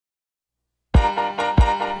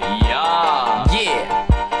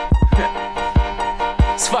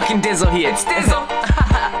fucking Dizzle here. It's Dizzle.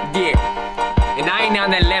 Yeah. And I ain't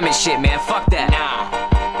on that lemon shit, man. Fuck that. Nah.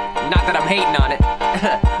 Not that I'm hating on it.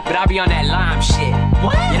 But I'll be on that lime shit.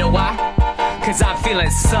 What? You know why? Cause I'm feeling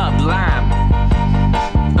sublime.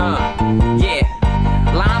 Yeah.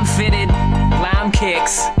 Lime fitted, lime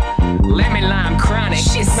kicks, lemon lime chronic.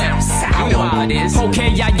 Shit sounds sour. You know how it is.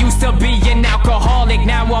 Okay, I used to be an alcoholic.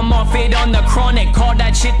 Now I'm off it on the chronic. Call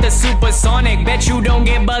that shit the supersonic. Bet you don't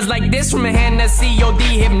get buzzed like this from a Hennessy or the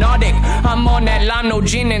hypnotic. I'm on that lime, no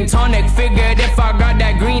gin and tonic. Figured if I got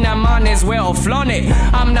that green, I'm on as well flaunt it.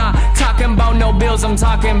 I'm not talking about no bills, I'm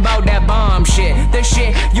talking about that bomb shit. The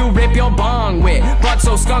shit you rip your bong with. But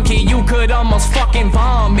so skunky you could almost fucking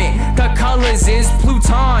vomit. The colors is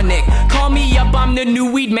plutonic. Call me up, I'm the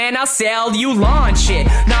new weed man, I'll sell you launch it.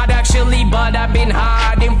 Not actually, but I've been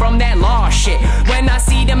hiding from that lost shit. When I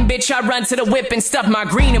see them bitch, I run to the whip and stuff my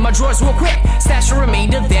green in my drawers real quick. Stash the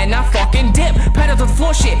remainder, then I fucking dip. Pedal to the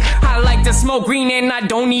floor shit. I like to smoke green and I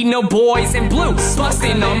don't need no boys in blue.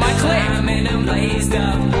 Busting on my clip. And I'm blazed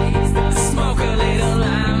up. Smoke a little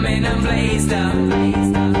lime and I'm blazed up.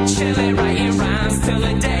 Chillin' writing rhymes till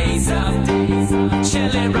the day's up.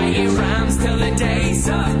 Chillin' writing rhymes till the day's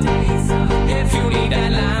up. If you need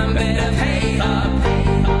that lime, better pay up.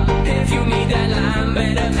 If you need that lime,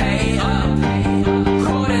 better pay up.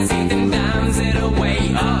 Quarters, eighth and dimes, it'll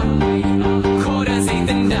weigh up. Quarters, eighth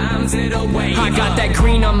and dimes, it'll weigh up. I got that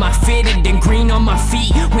green on my fitted and green on my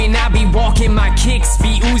feet. When I be walking, my kicks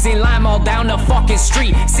be oozing lime all down the fucking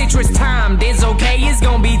street. Citrus time, this okay, it's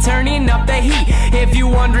gonna be turning up the heat. If you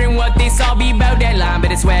wondering what this all be about, that lime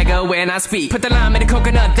bit of swagger when I speak. Put the lime in the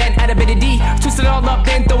coconut, then add a bit of D. Twist it all up,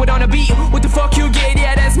 then throw it on a beat. What the fuck you get?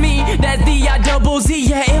 Yeah, that's me. That's the I-double-Z.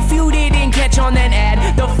 Yeah, if you didn't catch on that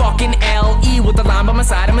ad, the fucking L-E. With the lime by my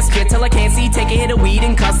side, I'ma spit till I can't see. Take a hit of weed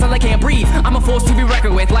and cuss till I can't breathe. I'm a force to be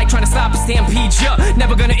reckoned with, like trying to stop a stampede. Yeah,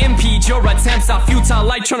 never gonna impede your attempts. Are futile,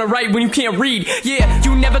 like trying to write when you can't read. Yeah,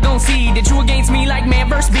 you never gonna see that you against me like man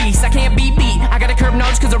versus beast. I can't be beat. I got a curb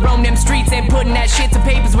knowledge cause I roam them streets. And putting that shit to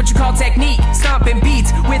papers, what you call technique. Stomping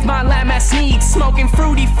beats with my lime ass sneaks. Smoking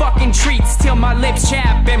fruity fucking treats till my lips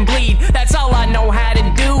chap and bleed. That's all I know how to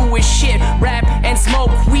do is shit, rap and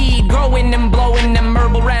smoke weed. Growing and blowing them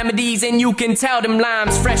herbal remedies. And you can tell them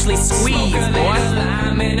limes freshly squeezed. Smoke a little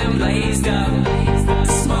lime and I'm blazed up.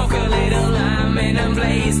 Smoke a little lime and I'm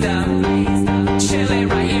blazed up. Chillin'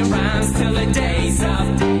 writing rhymes till the day's up.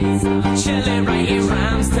 Chillin' writing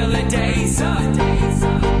rhymes till the day's up.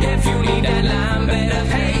 If you need that lime, better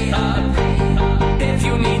pay up. If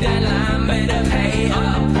you need that lime, better pay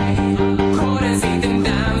up. Quarters, eighth and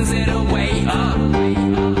dimes, it'll weigh up.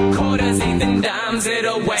 Quarters, eighth and dimes,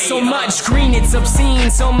 it'll weigh up. So much green, it's obscene.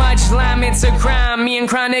 So much lime, it's a crime. Me and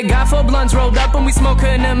Chronic got 4 blunts rolled up and we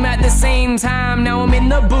smoking them at the same time. Now I'm in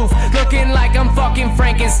the booth, looking like I'm fucking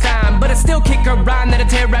Frankenstein. But I still kick a rhyme that'll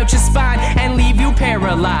tear out your spine and leave you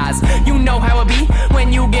paralyzed. You know how it be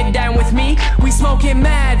when you get down with me. We smoking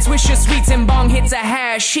mad, Swisher sweets and bong hits a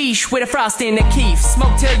hashish with a frost in the keef.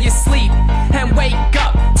 Smoke till you sleep and wake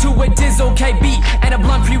up to a Dizzle K beat and a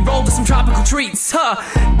blunt pre-rolled with some tropical treats.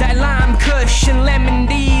 That lime kush and lemon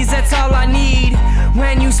D's, that's all I need.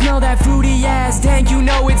 When you smell that fruity ass dank, you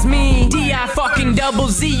know it's me.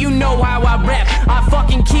 D-I-fucking-double-Z, you know how I rep. I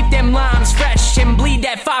fucking keep them limes fresh and bleed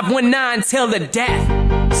that 519 till the death.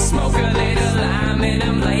 Smoke a little lime and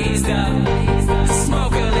I'm blazed up.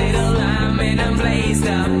 Smoke a little lime and I'm blazed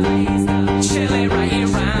up. Chillin' writing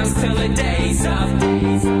rhymes till the day's up.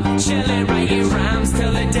 Chillin' writing rhymes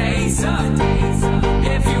till the day's up.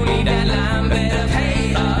 If you need that lime, better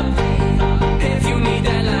pay up. If you need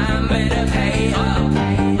that lime, better pay up.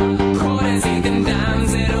 Quarters, eighth and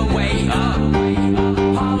dimes, it'll weigh up.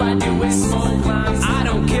 All I do is smoke limes, I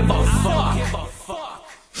don't give a fuck.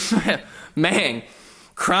 Man,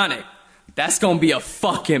 Chronic, that's gonna be a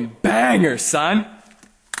fucking banger, son.